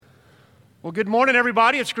Well, good morning,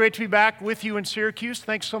 everybody. It's great to be back with you in Syracuse.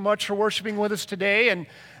 Thanks so much for worshiping with us today. And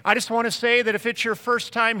I just want to say that if it's your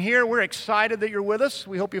first time here, we're excited that you're with us.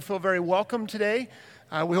 We hope you feel very welcome today.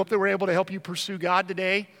 We hope that we're able to help you pursue God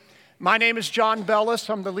today. My name is John Bellis.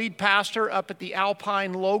 I'm the lead pastor up at the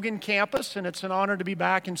Alpine Logan campus, and it's an honor to be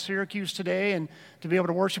back in Syracuse today and to be able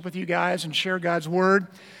to worship with you guys and share God's Word.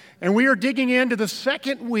 And we are digging into the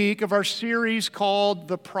second week of our series called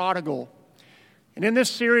The Prodigal. And in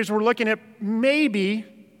this series, we're looking at maybe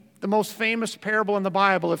the most famous parable in the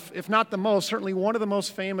Bible, if not the most, certainly one of the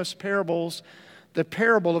most famous parables, the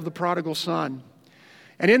parable of the prodigal son.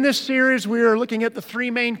 And in this series, we are looking at the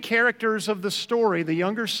three main characters of the story, the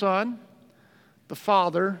younger son, the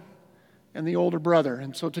father, and the older brother.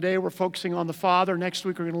 And so today we're focusing on the father. Next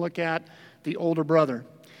week, we're going to look at the older brother.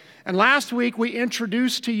 And last week, we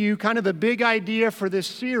introduced to you kind of the big idea for this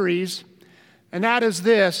series, and that is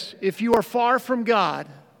this: if you are far from God,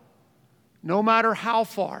 no matter how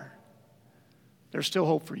far, there's still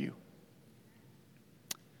hope for you.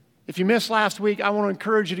 If you missed last week, I want to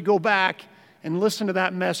encourage you to go back and listen to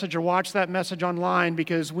that message or watch that message online,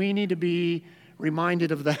 because we need to be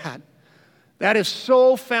reminded of that. That is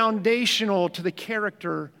so foundational to the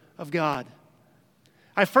character of God.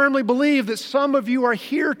 I firmly believe that some of you are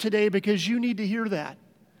here today because you need to hear that.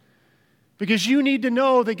 Because you need to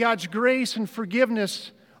know that God's grace and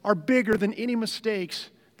forgiveness are bigger than any mistakes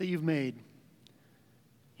that you've made.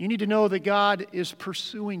 You need to know that God is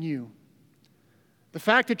pursuing you. The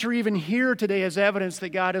fact that you're even here today is evidence that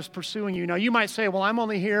God is pursuing you. Now, you might say, well, I'm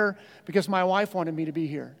only here because my wife wanted me to be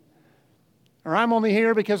here. Or I'm only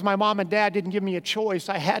here because my mom and dad didn't give me a choice.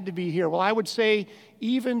 I had to be here. Well, I would say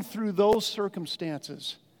even through those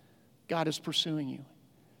circumstances, God is pursuing you.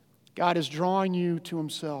 God is drawing you to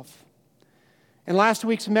Himself. In last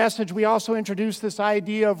week's message, we also introduced this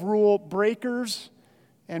idea of rule breakers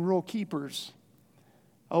and rule keepers.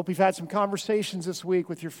 I hope you've had some conversations this week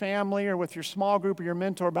with your family or with your small group or your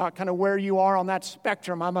mentor about kind of where you are on that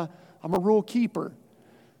spectrum. I'm a rule keeper.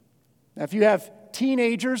 Now, if you have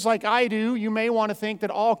teenagers like I do, you may want to think that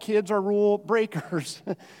all kids are rule breakers.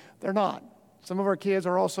 They're not. Some of our kids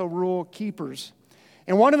are also rule keepers.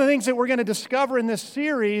 And one of the things that we're going to discover in this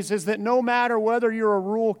series is that no matter whether you're a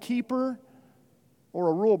rule keeper or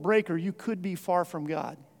a rule breaker, you could be far from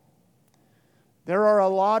God. There are a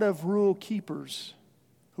lot of rule keepers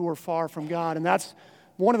who are far from God. And that's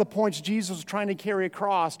one of the points Jesus was trying to carry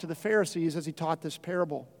across to the Pharisees as He taught this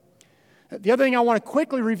parable. The other thing I want to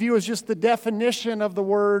quickly review is just the definition of the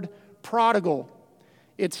word prodigal.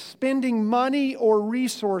 It's spending money or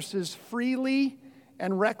resources freely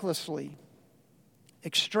and recklessly.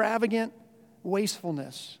 Extravagant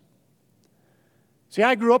wastefulness. See,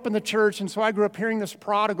 I grew up in the church, and so I grew up hearing this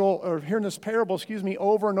parable,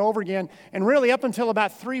 over and over again. And really, up until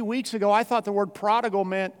about 3 weeks ago, I thought the word prodigal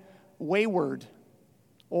meant wayward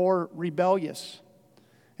or rebellious.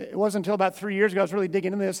 It wasn't until about 3 years ago I was really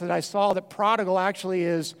digging into this that I saw that prodigal actually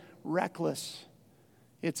is reckless.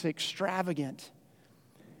 It's extravagant.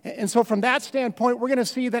 And so from that standpoint, we're going to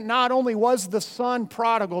see that not only was the son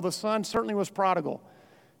prodigal, the son certainly was prodigal.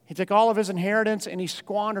 He took all of his inheritance and he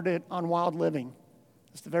squandered it on wild living.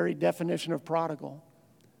 It's the very definition of prodigal.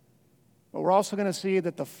 But we're also going to see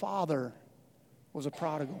that the father was a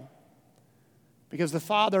prodigal, because the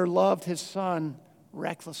father loved his son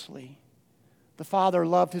recklessly. The father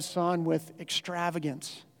loved his son with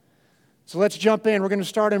extravagance. So let's jump in. We're going to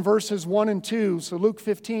start in verses 1 and 2. So Luke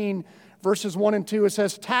 15, verses 1 and 2, it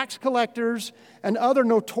says, tax collectors and other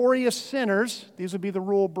notorious sinners, these would be the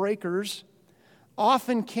rule breakers,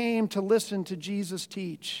 often came to listen to Jesus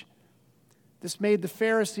teach. This made the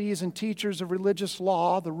Pharisees and teachers of religious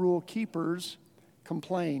law, the rule keepers,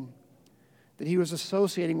 complain that He was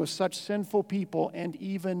associating with such sinful people and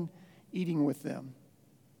even eating with them.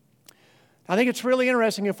 I think it's really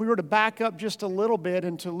interesting if we were to back up just a little bit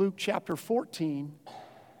into Luke chapter 14,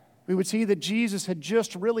 we would see that Jesus had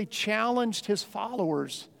just really challenged His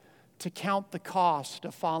followers to count the cost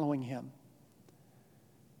of following Him.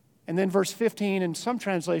 And then verse 15 in some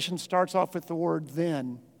translations starts off with the word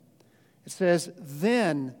then. It says,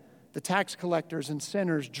 then the tax collectors and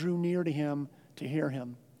sinners drew near to Him to hear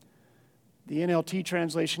Him. The NLT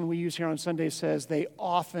translation we use here on Sunday says they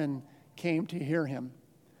often came to hear Him.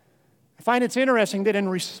 I find it's interesting that in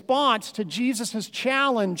response to Jesus'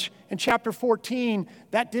 challenge in chapter 14,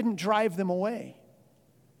 that didn't drive them away.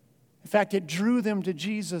 In fact, it drew them to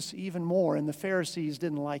Jesus even more, and the Pharisees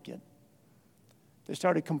didn't like it. They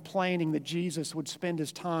started complaining that Jesus would spend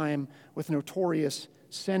His time with notorious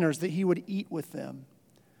sinners, that He would eat with them.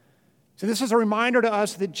 So this is a reminder to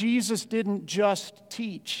us that Jesus didn't just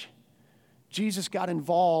teach. Jesus got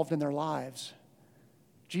involved in their lives.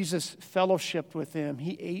 Jesus fellowshiped with them.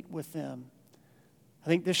 He ate with them. I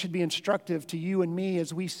think this should be instructive to you and me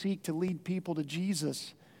as we seek to lead people to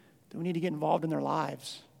Jesus, that we need to get involved in their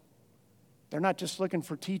lives. They're not just looking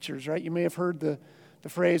for teachers, right? You may have heard the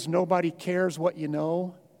phrase, nobody cares what you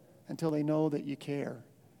know until they know that you care.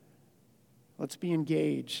 Let's be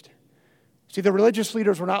engaged. See, the religious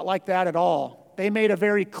leaders were not like that at all. They made a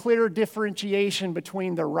very clear differentiation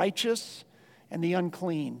between the righteous and the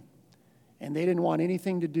unclean. And they didn't want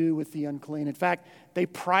anything to do with the unclean. In fact, they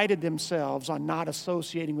prided themselves on not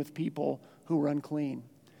associating with people who were unclean.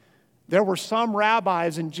 There were some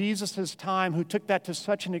rabbis in Jesus' time who took that to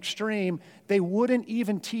such an extreme, they wouldn't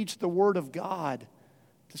even teach the Word of God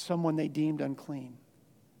to someone they deemed unclean.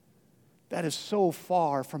 That is so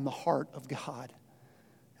far from the heart of God.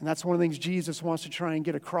 And that's one of the things Jesus wants to try and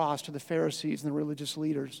get across to the Pharisees and the religious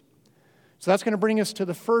leaders. So that's going to bring us to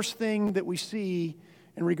the first thing that we see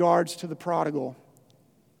in regards to the prodigal.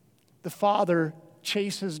 The father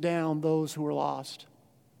chases down those who are lost.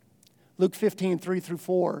 Luke 15,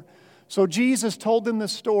 3-4. So Jesus told them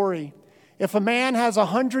this story. If a man has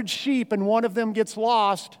 100 sheep and one of them gets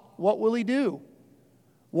lost, what will he do?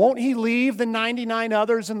 Won't he leave the 99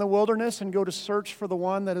 others in the wilderness and go to search for the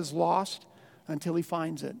one that is lost until he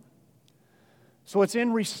finds it? So it's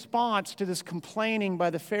in response to this complaining by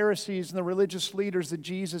the Pharisees and the religious leaders that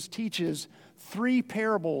Jesus teaches 3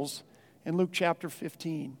 parables in Luke chapter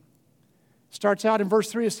 15. Starts out in verse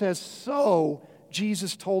 3, it says, so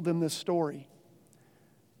Jesus told them this story.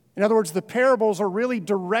 In other words, the parables are really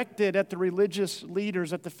directed at the religious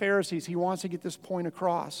leaders, at the Pharisees. He wants to get this point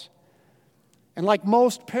across. And like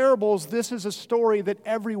most parables, this is a story that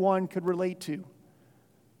everyone could relate to.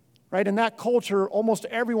 Right? In that culture, almost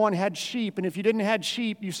everyone had sheep. And if you didn't have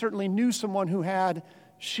sheep, you certainly knew someone who had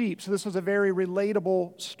sheep. So this was a very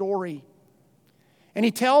relatable story. And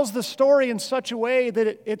he tells the story in such a way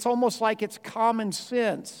that it's almost like it's common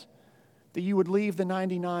sense that you would leave the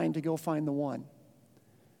 99 to go find the one.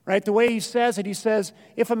 Right? The way he says it, he says,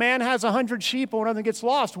 if a man has 100 sheep and one of them gets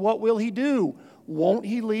lost, what will he do? Won't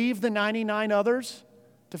he leave the 99 others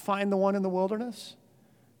to find the one in the wilderness?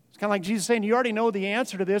 It's kind of like Jesus saying, you already know the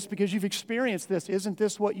answer to this because you've experienced this. Isn't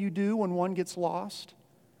this what you do when one gets lost?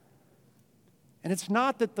 And it's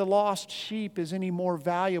not that the lost sheep is any more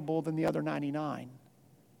valuable than the other 99.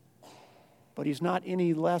 But he's not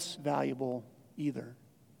any less valuable either.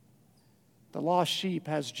 The lost sheep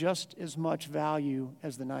has just as much value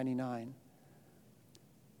as the 99.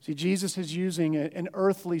 See, Jesus is using an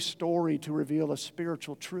earthly story to reveal a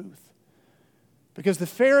spiritual truth. Because the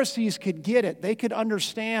Pharisees could get it. They could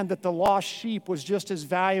understand that the lost sheep was just as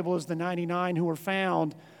valuable as the 99 who were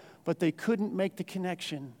found, but they couldn't make the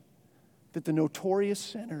connection that the notorious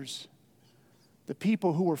sinners, the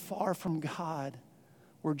people who were far from God,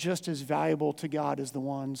 were just as valuable to God as the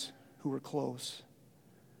ones who were close.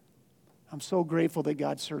 I'm so grateful that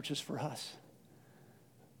God searches for us.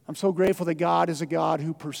 I'm so grateful that God is a God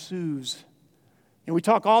who pursues. And we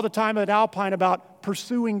talk all the time at Alpine about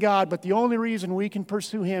pursuing God, but the only reason we can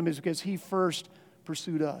pursue Him is because He first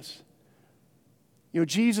pursued us. You know,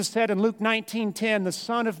 Jesus said in Luke 19:10, the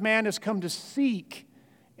Son of Man has come to seek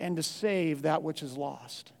and to save that which is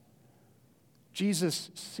lost.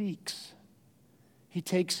 Jesus seeks. He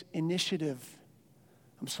takes initiative.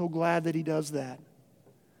 I'm so glad that He does that.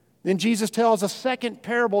 Then Jesus tells a second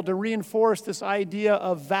parable to reinforce this idea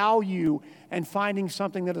of value and finding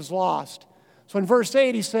something that is lost. So in verse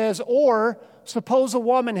 8 he says, or suppose a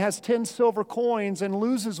woman has 10 silver coins and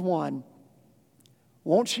loses one.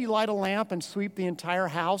 Won't she light a lamp and sweep the entire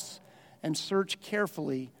house and search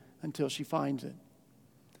carefully until she finds it?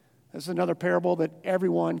 This is another parable that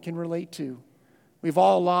everyone can relate to. We've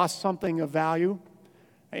all lost something of value.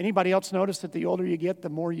 Anybody else notice that the older you get, the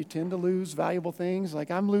more you tend to lose valuable things? Like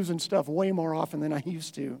I'm losing stuff way more often than I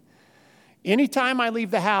used to. Anytime I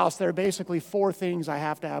leave the house, there are basically 4 things I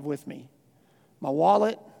have to have with me. My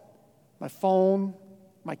wallet, my phone,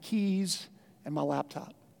 my keys, and my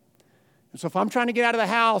laptop. And so if I'm trying to get out of the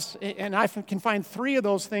house and I can find 3 of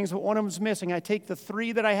those things, but one of them's missing, I take the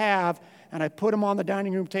 3 that I have and I put them on the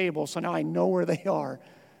dining room table so now I know where they are.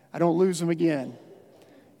 I don't lose them again.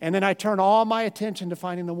 And then I turn all my attention to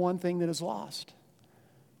finding the one thing that is lost.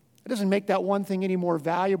 It doesn't make that one thing any more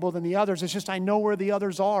valuable than the others. It's just I know where the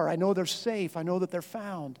others are. I know they're safe. I know that they're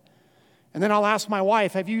found. And then I'll ask my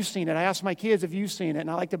wife, have you seen it? I ask my kids, have you seen it? And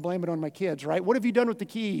I like to blame it on my kids, right? What have you done with the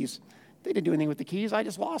keys? They didn't do anything with the keys. I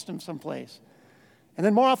just lost them someplace. And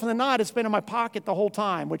then more often than not, it's been in my pocket the whole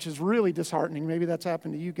time, which is really disheartening. Maybe that's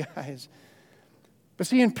happened to you guys. But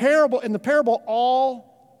see, in the parable,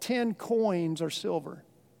 all 10 coins are silver.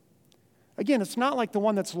 Again, it's not like the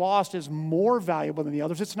one that's lost is more valuable than the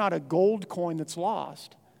others. It's not a gold coin that's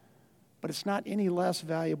lost, but it's not any less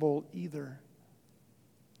valuable either.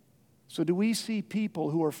 So do we see people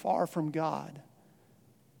who are far from God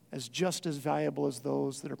as just as valuable as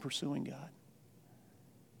those that are pursuing God?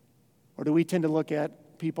 Or do we tend to look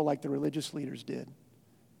at people like the religious leaders did?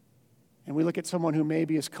 And we look at someone who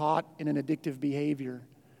maybe is caught in an addictive behavior,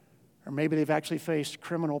 or maybe they've actually faced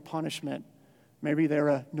criminal punishment. Maybe they're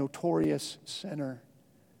a notorious sinner.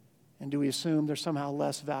 And do we assume they're somehow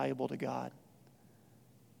less valuable to God?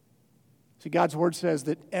 See, God's word says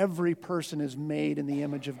that every person is made in the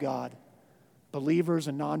image of God. Believers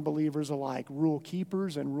and non-believers alike, rule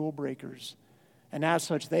keepers and rule breakers. And as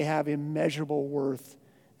such, they have immeasurable worth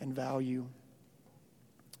and value.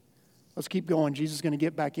 Let's keep going. Jesus is going to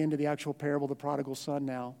get back into the actual parable of the prodigal son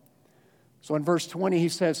now. So in verse 20, he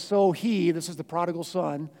says, this is the prodigal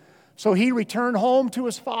son, so he returned home to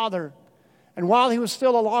his father. And while he was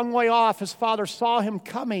still a long way off, his father saw him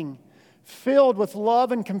coming. Filled with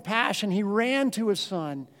love and compassion, he ran to his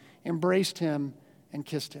son, embraced him, and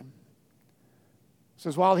kissed him. It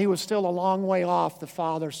says, while he was still a long way off, the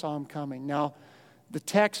father saw him coming. Now, the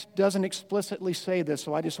text doesn't explicitly say this,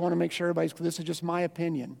 so I just want to make sure this is just my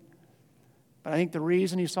opinion. But I think the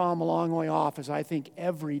reason he saw him a long way off is I think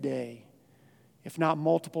every day, if not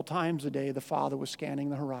multiple times a day, the father was scanning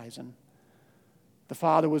the horizon. The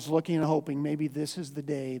father was looking and hoping maybe this is the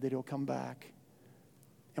day that he'll come back.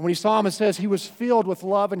 And when he saw him, it says he was filled with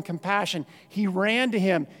love and compassion. He ran to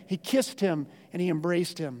him, he kissed him, and he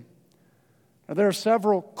embraced him. Now, there are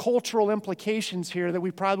several cultural implications here that we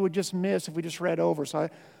probably would just miss if we just read over. So I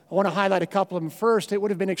want to highlight a couple of them. First, it would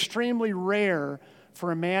have been extremely rare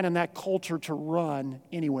for a man in that culture to run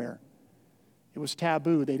anywhere. It was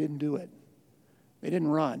taboo. They didn't do it. They didn't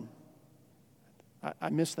run.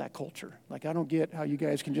 I miss that culture. Like, I don't get how you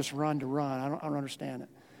guys can just run to run. I don't understand it.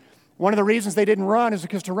 One of the reasons they didn't run is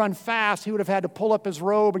because to run fast, he would have had to pull up his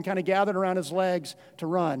robe and kind of gather it around his legs to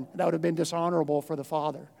run. That would have been dishonorable for the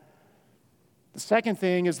father. The second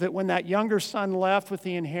thing is that when that younger son left with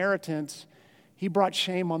the inheritance, he brought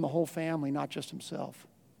shame on the whole family, not just himself.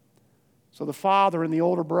 So the father and the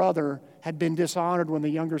older brother had been dishonored when the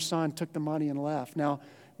younger son took the money and left. Now,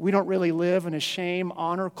 we don't really live in a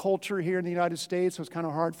shame-honor culture here in the United States, so it's kind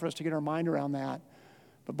of hard for us to get our mind around that.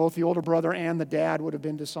 But both the older brother and the dad would have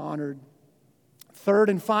been dishonored. Third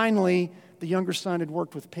and finally, the younger son had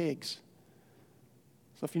worked with pigs.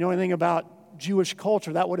 So if you know anything about Jewish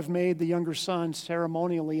culture, that would have made the younger son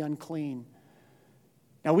ceremonially unclean.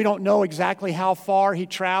 Now, we don't know exactly how far he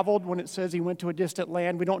traveled when it says he went to a distant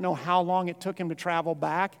land. We don't know how long it took him to travel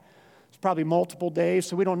back. It's probably multiple days,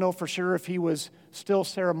 so we don't know for sure if he was still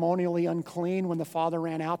ceremonially unclean when the father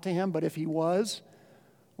ran out to him. But if he was,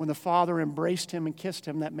 when the father embraced him and kissed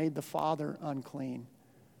him, that made the father unclean.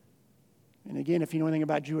 And again, if you know anything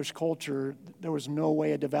about Jewish culture, there was no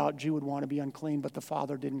way a devout Jew would want to be unclean, but the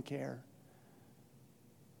father didn't care.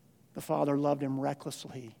 The father loved him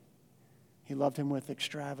recklessly. He loved him with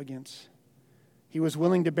extravagance. He was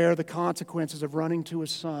willing to bear the consequences of running to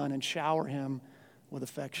his son and shower him with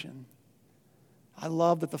affection. I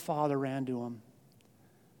love that the father ran to him.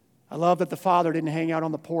 I love that the father didn't hang out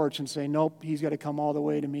on the porch and say, nope, he's got to come all the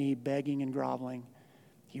way to me, begging and groveling.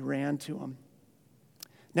 He ran to him.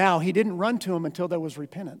 Now, he didn't run to him until there was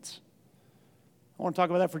repentance. I want to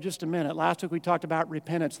talk about that for just a minute. Last week we talked about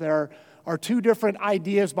repentance. There are two different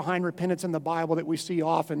ideas behind repentance in the Bible that we see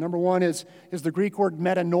often. Number one is the Greek word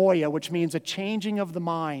metanoia, which means a changing of the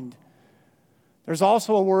mind. There's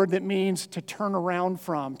also a word that means to turn around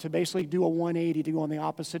from, to basically do a 180, to go in the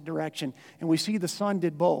opposite direction. And we see the son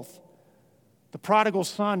did both. The prodigal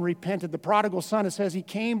son repented. The prodigal son, it says he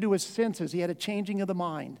came to his senses. He had a changing of the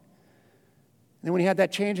mind. And then when he had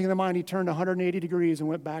that changing of the mind, he turned 180 degrees and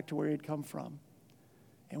went back to where he had come from.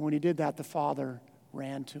 And when he did that, the father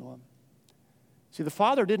ran to him. See, the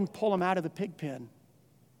father didn't pull him out of the pig pen.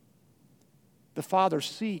 The father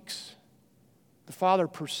seeks. The father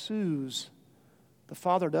pursues. The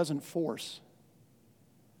father doesn't force.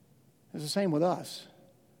 It's the same with us.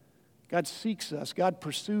 God seeks us. God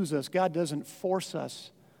pursues us. God doesn't force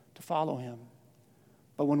us to follow him.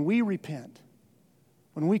 But when we repent,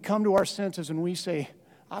 when we come to our senses and we say,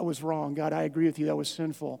 I was wrong, God, I agree with you, that was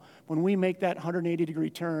sinful. When we make that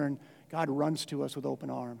 180-degree turn, God runs to us with open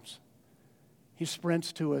arms. He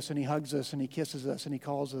sprints to us and he hugs us and he kisses us and he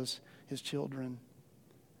calls us his children.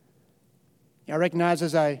 I recognize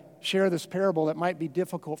as I share this parable that might be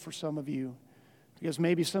difficult for some of you because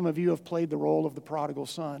maybe some of you have played the role of the prodigal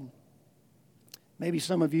son. Maybe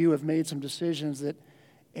some of you have made some decisions that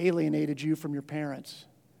alienated you from your parents.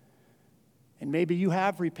 And maybe you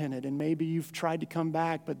have repented, and maybe you've tried to come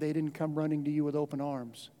back, but they didn't come running to you with open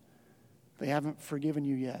arms. They haven't forgiven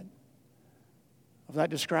you yet. If that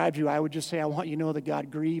describes you, I would just say, I want you to know that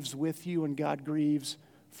God grieves with you and God grieves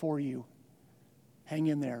for you. Hang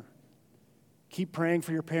in there. Keep praying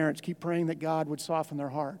for your parents. Keep praying that God would soften their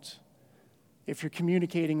hearts. If you're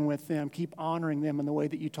communicating with them, keep honoring them in the way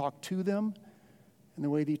that you talk to them and the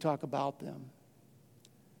way that you talk about them.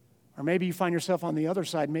 Or maybe you find yourself on the other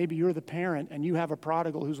side. Maybe you're the parent and you have a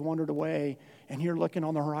prodigal who's wandered away and you're looking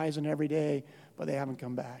on the horizon every day, but they haven't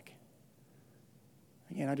come back.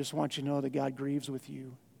 Again, I just want you to know that God grieves with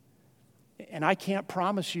you. And I can't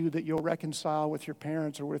promise you that you'll reconcile with your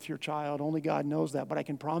parents or with your child. Only God knows that. But I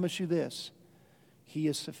can promise you this. He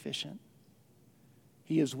is sufficient.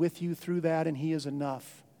 He is with you through that, and He is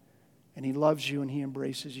enough. And He loves you, and He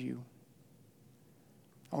embraces you.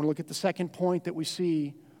 I want to look at the second point that we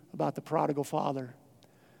see about the prodigal father.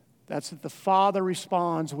 That's that the father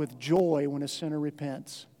responds with joy when a sinner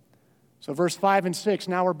repents. So verse 5 and 6,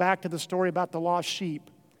 now we're back to the story about the lost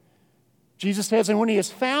sheep. Jesus says, and when he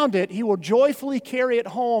has found it, he will joyfully carry it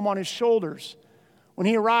home on his shoulders. When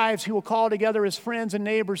he arrives, he will call together his friends and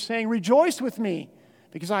neighbors, saying, rejoice with me,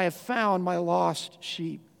 because I have found my lost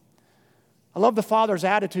sheep. I love the father's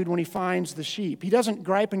attitude when he finds the sheep. He doesn't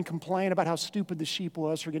gripe and complain about how stupid the sheep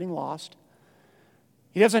was for getting lost.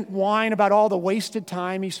 He doesn't whine about all the wasted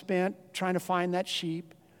time he spent trying to find that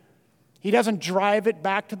sheep. He doesn't drive it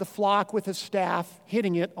back to the flock with his staff,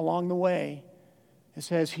 hitting it along the way. It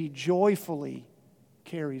says he joyfully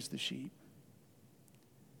carries the sheep.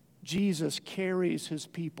 Jesus carries his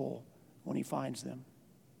people when he finds them.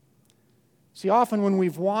 See, often when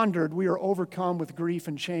we've wandered, we are overcome with grief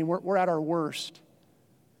and shame. We're at our worst.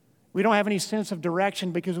 We don't have any sense of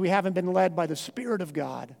direction because we haven't been led by the Spirit of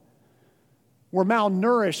God. We're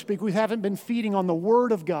malnourished because we haven't been feeding on the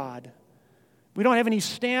Word of God. We don't have any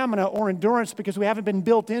stamina or endurance because we haven't been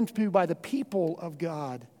built into by the people of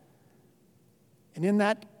God. And in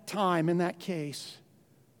that time, in that case,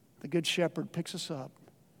 the Good Shepherd picks us up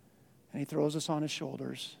and he throws us on his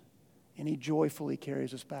shoulders and he joyfully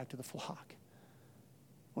carries us back to the flock.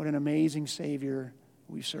 What an amazing Savior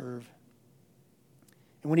we serve.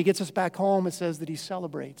 And when he gets us back home, it says that he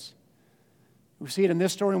celebrates. We see it in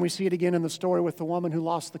this story and we see it again in the story with the woman who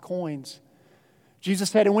lost the coins.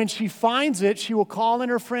 Jesus said, and when she finds it, she will call in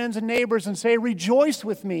her friends and neighbors and say, rejoice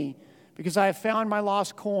with me, because I have found my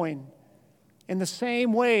lost coin. In the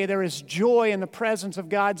same way, there is joy in the presence of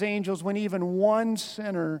God's angels when even one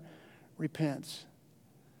sinner repents.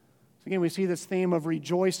 So again, we see this theme of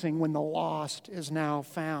rejoicing when the lost is now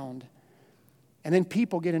found. And then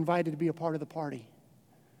people get invited to be a part of the party.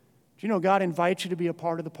 Do you know God invites you to be a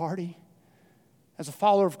part of the party? As a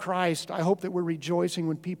follower of Christ, I hope that we're rejoicing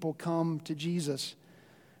when people come to Jesus.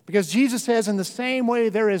 Because Jesus says, in the same way,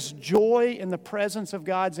 there is joy in the presence of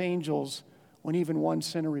God's angels when even one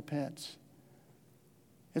sinner repents.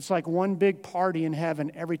 It's like one big party in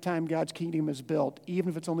heaven every time God's kingdom is built,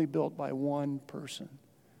 even if it's only built by one person.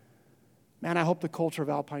 Man, I hope the culture of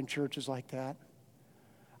Alpine Church is like that.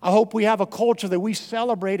 I hope we have a culture that we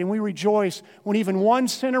celebrate and we rejoice when even one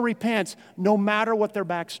sinner repents, no matter what their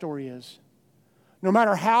backstory is. No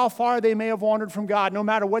matter how far they may have wandered from God, no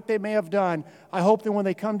matter what they may have done, I hope that when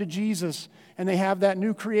they come to Jesus and they have that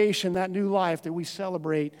new creation, that new life, that we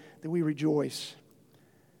celebrate, that we rejoice.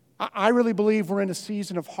 I really believe we're in a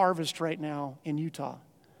season of harvest right now in Utah.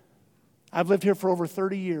 I've lived here for over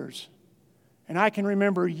 30 years. And I can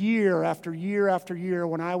remember year after year after year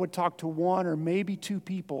when I would talk to one or maybe two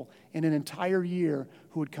people in an entire year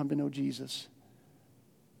who would come to know Jesus.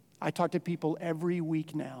 I talk to people every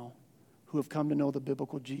week now who have come to know the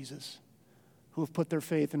biblical Jesus, who have put their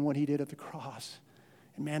faith in what he did at the cross.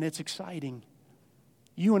 And man, it's exciting.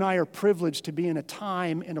 You and I are privileged to be in a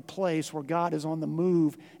time, in a place where God is on the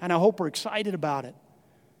move, and I hope we're excited about it.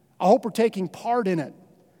 I hope we're taking part in it.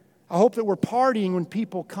 I hope that we're partying when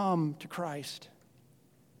people come to Christ.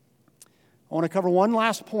 I want to cover one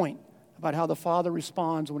last point about how the Father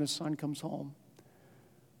responds when his Son comes home.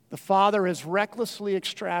 The Father is recklessly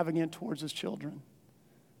extravagant towards his children.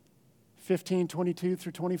 15:22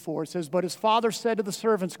 through 24, it says, but his father said to the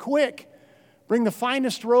servants, quick, bring the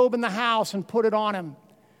finest robe in the house and put it on him.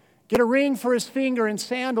 Get a ring for his finger and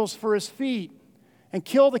sandals for his feet, and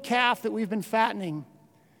kill the calf that we've been fattening.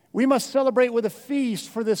 We must celebrate with a feast,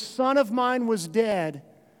 for this son of mine was dead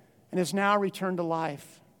and is now returned to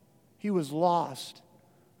life. He was lost,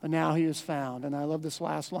 but now he is found. And I love this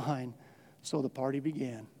last line. So the party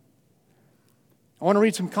began. I want to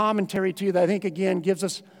read some commentary to you that I think, again, gives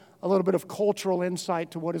us a little bit of cultural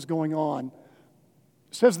insight to what is going on.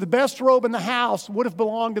 It says the best robe in the house would have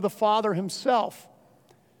belonged to the father himself.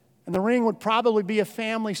 And the ring would probably be a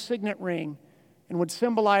family signet ring and would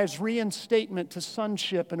symbolize reinstatement to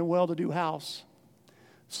sonship in a well-to-do house.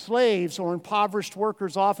 Slaves or impoverished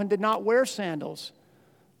workers often did not wear sandals,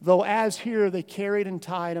 though as here they carried and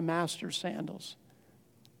tied a master's sandals.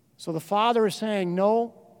 So the father is saying,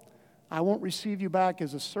 no, I won't receive you back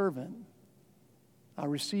as a servant. I'll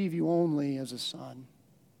receive you only as a son.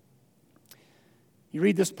 You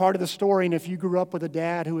read this part of the story, and if you grew up with a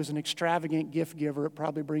dad who was an extravagant gift giver, it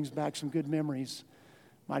probably brings back some good memories.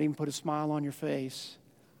 Might even put a smile on your face.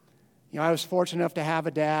 You know, I was fortunate enough to have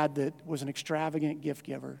a dad that was an extravagant gift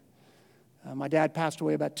giver. My dad passed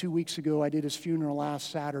away about 2 weeks ago. I did his funeral last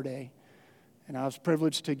Saturday, and I was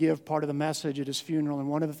privileged to give part of the message at his funeral. And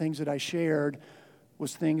one of the things that I shared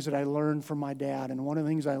was things that I learned from my dad. And one of the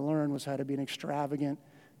things I learned was how to be an extravagant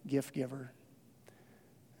gift giver.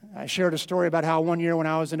 I shared a story about how one year when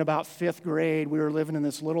I was in about 5th grade, we were living in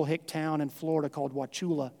this little hick town in Florida called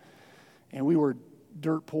Wauchula, and we were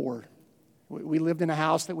dirt poor. We lived in a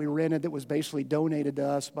house that we rented that was basically donated to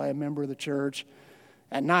us by a member of the church.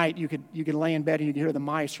 At night, you could lay in bed and you could hear the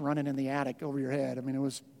mice running in the attic over your head. I mean, it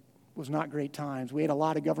was not great times. We ate a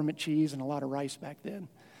lot of government cheese and a lot of rice back then.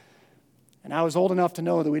 And I was old enough to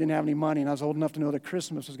know that we didn't have any money, and I was old enough to know that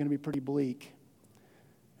Christmas was going to be pretty bleak.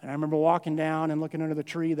 And I remember walking down and looking under the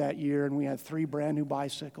tree that year, and we had 3 brand new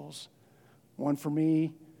bicycles. 1 for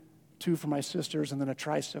me, 2 for my sisters, and then a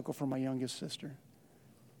tricycle for my youngest sister.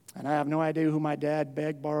 And I have no idea who my dad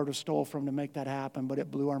begged, borrowed, or stole from to make that happen, but it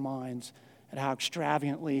blew our minds at how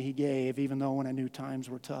extravagantly he gave, even though when I knew times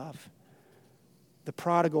were tough. The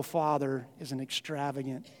prodigal father is an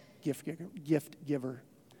extravagant gift giver.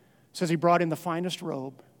 It says he brought in the finest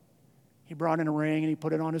robe. He brought in a ring and he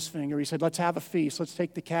put it on his finger. He said, let's have a feast. Let's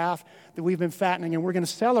take the calf that we've been fattening and we're going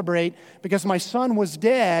to celebrate because my son was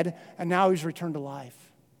dead and now he's returned to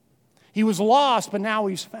life. He was lost, but now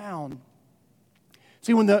he's found.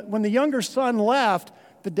 See, when the younger son left,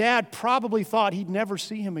 the dad probably thought he'd never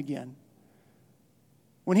see him again.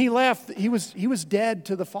 When he left, he was dead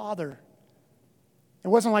to the father. It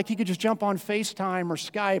wasn't like he could just jump on FaceTime or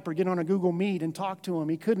Skype or get on a Google Meet and talk to him.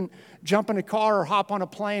 He couldn't jump in a car or hop on a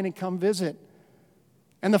plane and come visit.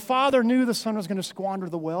 And the father knew the son was going to squander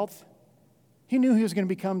the wealth. He knew he was going to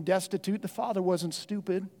become destitute. The father wasn't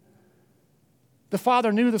stupid. The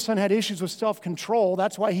father knew the son had issues with self-control.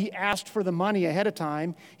 That's why he asked for the money ahead of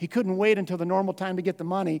time. He couldn't wait until the normal time to get the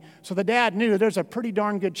money. So the dad knew there's a pretty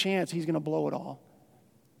darn good chance he's going to blow it all.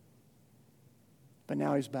 But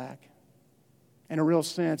now he's back. In a real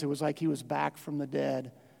sense, it was like he was back from the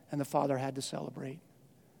dead, and the father had to celebrate.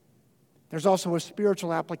 There's also a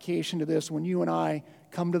spiritual application to this when you and I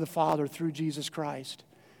come to the Father through Jesus Christ.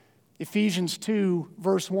 Ephesians 2,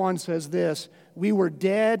 verse 1 says this, we were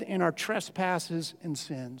dead in our trespasses and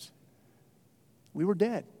sins. We were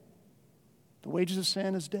dead. The wages of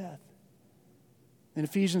sin is death. In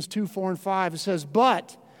Ephesians 2, 4, and 5, it says,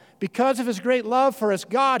 but because of his great love for us,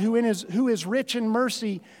 God, who is rich in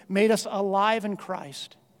mercy, made us alive in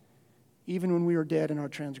Christ, even when we were dead in our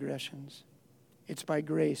transgressions. It's by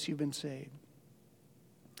grace you've been saved.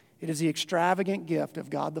 It is the extravagant gift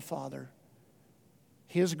of God the Father,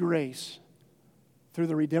 his grace, through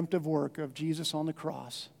the redemptive work of Jesus on the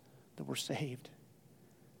cross, that we're saved.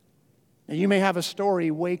 Now, you may have a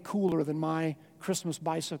story way cooler than my Christmas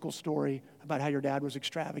bicycle story about how your dad was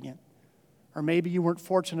extravagant. Or maybe you weren't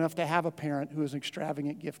fortunate enough to have a parent who was an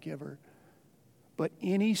extravagant gift giver. But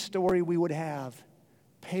any story we would have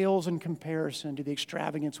pales in comparison to the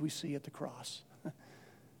extravagance we see at the cross.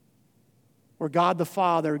 Where God the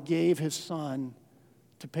Father gave his Son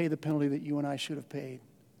to pay the penalty that you and I should have paid.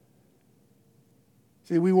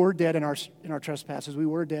 See, we were dead in our trespasses. We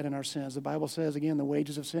were dead in our sins. The Bible says, again, the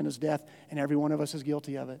wages of sin is death, and every one of us is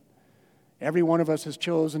guilty of it. Every one of us has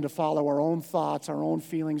chosen to follow our own thoughts, our own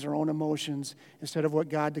feelings, our own emotions, instead of what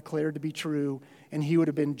God declared to be true, and he would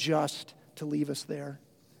have been just to leave us there.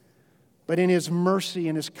 But in his mercy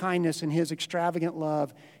and his kindness and his extravagant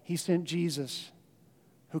love, he sent Jesus,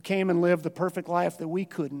 who came and lived the perfect life that we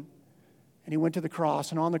couldn't. And he went to the cross,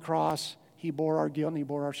 and on the cross, he bore our guilt and he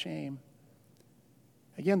bore our shame.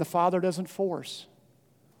 Again, the Father doesn't force.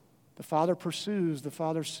 The Father pursues, the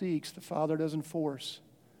Father seeks, the Father doesn't force.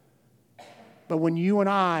 But when you and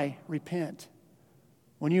I repent,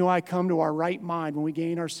 when you and I come to our right mind, when we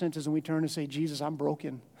gain our senses and we turn and say, Jesus, I'm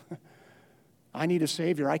broken. I need a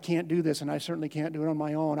Savior. I can't do this, and I certainly can't do it on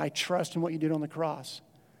my own. I trust in what you did on the cross.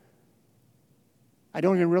 I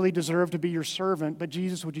don't even really deserve to be your servant, but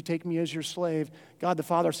Jesus, would you take me as your slave? God the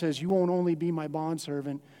Father says, you won't only be my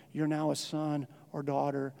bondservant, you're now a son or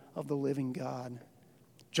daughter of the living God.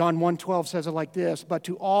 John 1:12 says it like this, "But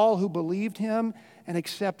to all who believed him and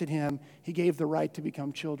accepted him, he gave the right to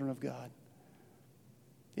become children of God."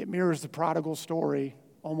 It mirrors the prodigal story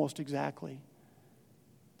almost exactly.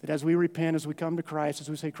 That as we repent, as we come to Christ, as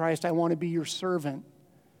we say, "Christ, I want to be your servant,"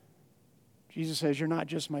 Jesus says, "You're not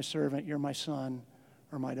just my servant, you're my son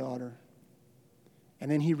or my daughter." And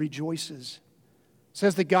then he rejoices. It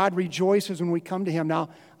says that God rejoices when we come to him. Now,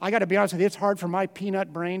 I got to be honest with you, it's hard for my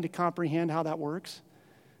peanut brain to comprehend how that works,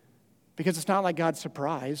 because it's not like God's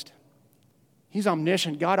surprised. He's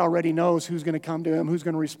omniscient. God already knows who's going to come to him, who's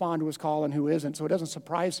going to respond to his call, and who isn't. So it doesn't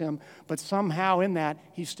surprise him. But somehow in that,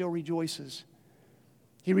 he still rejoices.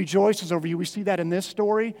 He rejoices over you. We see that in this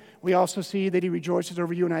story. We also see that he rejoices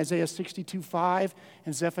over you in Isaiah 62:5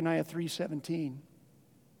 and Zephaniah 3:17.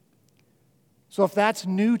 So if that's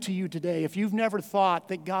new to you today, if you've never thought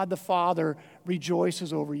that God the Father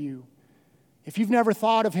rejoices over you, if you've never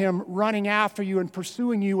thought of him running after you and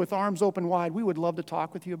pursuing you with arms open wide, we would love to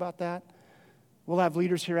talk with you about that. We'll have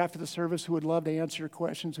leaders here after the service who would love to answer your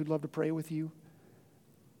questions, who'd love to pray with you.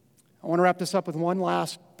 I want to wrap this up with one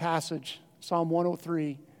last passage, Psalm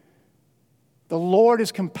 103. "The Lord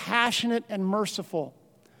is compassionate and merciful,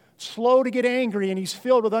 slow to get angry, and he's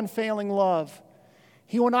filled with unfailing love.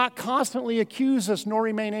 He will not constantly accuse us nor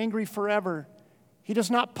remain angry forever. He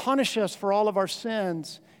does not punish us for all of our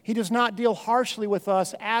sins. He does not deal harshly with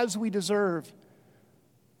us as we deserve.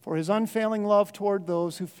 For his unfailing love toward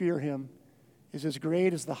those who fear him is as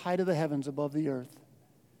great as the height of the heavens above the earth.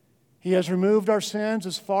 He has removed our sins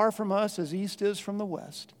as far from us as east is from the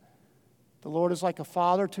west. The Lord is like a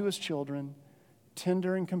father to his children,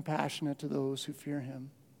 tender and compassionate to those who fear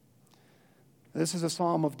him." This is a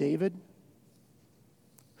psalm of David.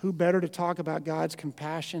 Who better to talk about God's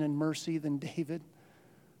compassion and mercy than David?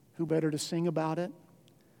 Who better to sing about it?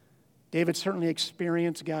 David certainly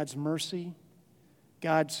experienced God's mercy,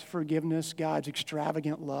 God's forgiveness, God's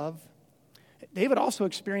extravagant love. David also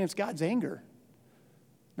experienced God's anger.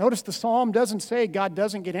 Notice the psalm doesn't say God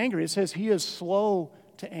doesn't get angry. It says he is slow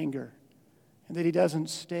to anger and that he doesn't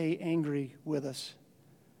stay angry with us.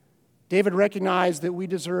 David recognized that we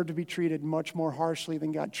deserve to be treated much more harshly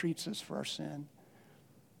than God treats us for our sin.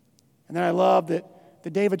 And then I love that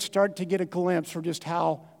David started to get a glimpse for just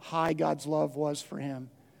how high God's love was for him.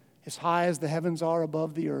 As high as the heavens are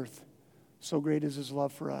above the earth, so great is his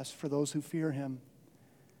love for us, for those who fear him.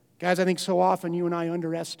 Guys, I think so often you and I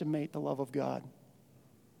underestimate the love of God.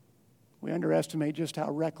 We underestimate just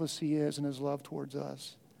how reckless he is in his love towards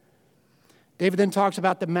us. David then talks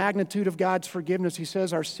about the magnitude of God's forgiveness. He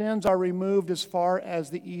says, "Our sins are removed as far as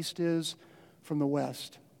the east is from the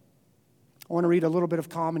west." I want to read a little bit of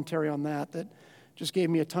commentary on that just gave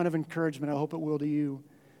me a ton of encouragement. I hope it will to you.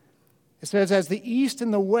 It says, "As the east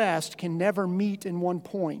and the west can never meet in one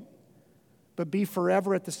point, but be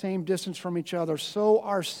forever at the same distance from each other, so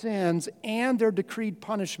our sins and their decreed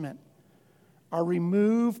punishment are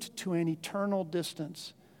removed to an eternal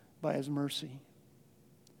distance by his mercy."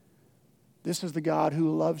 This is the God who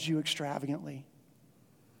loves you extravagantly.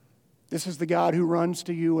 This is the God who runs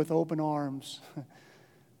to you with open arms.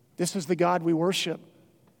 This is the God we worship.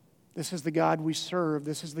 This is the God we serve.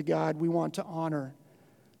 This is the God we want to honor,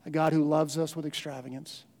 a God who loves us with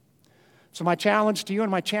extravagance. So my challenge to you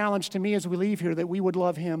and my challenge to me as we leave here, that we would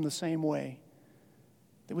love him the same way,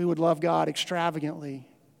 that we would love God extravagantly,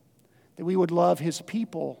 that we would love his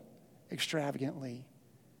people extravagantly,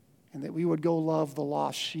 and that we would go love the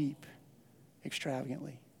lost sheep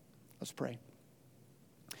extravagantly. Let's pray.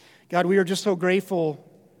 God, we are just so grateful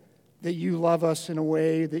that you love us in a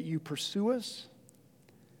way that you pursue us,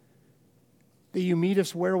 that you meet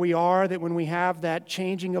us where we are, that when we have that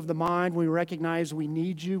changing of the mind, we recognize we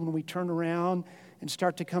need you, when we turn around and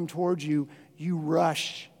start to come towards you, you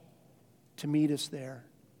rush to meet us there.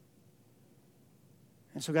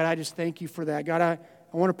 And so, God, I just thank you for that. God, I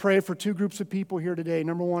want to pray for two groups of people here today.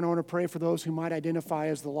 Number one, I want to pray for those who might identify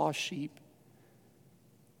as the lost sheep.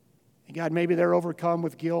 And God, maybe they're overcome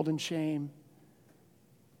with guilt and shame.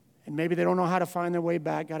 And maybe they don't know how to find their way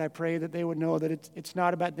back. God, I pray that they would know that it's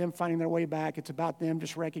not about them finding their way back. It's about them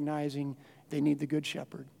just recognizing they need the Good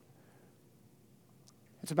Shepherd.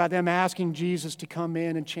 It's about them asking Jesus to come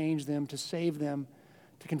in and change them, to save them,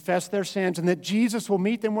 to confess their sins, and that Jesus will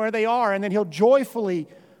meet them where they are, and that he'll joyfully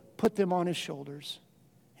put them on his shoulders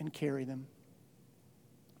and carry them.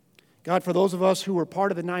 God, for those of us who are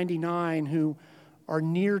part of the 99, who are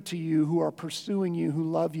near to you, who are pursuing you, who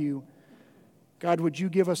love you, God, would you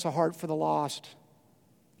give us a heart for the lost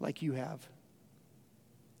like you have?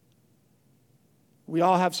 We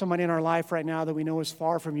all have someone in our life right now that we know is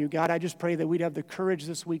far from you. God, I just pray that we'd have the courage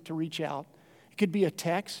this week to reach out. It could be a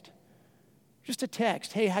text. Just a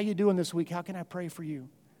text. Hey, how you doing this week? How can I pray for you?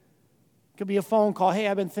 It could be a phone call. Hey,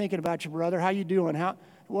 I've been thinking about you, brother. How you doing?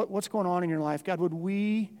 What's going on in your life? God, would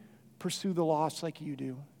we pursue the lost like you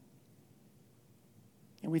do?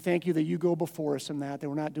 And we thank you that you go before us in that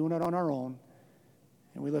we're not doing it on our own.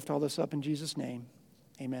 And we lift all this up in Jesus' name.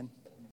 Amen.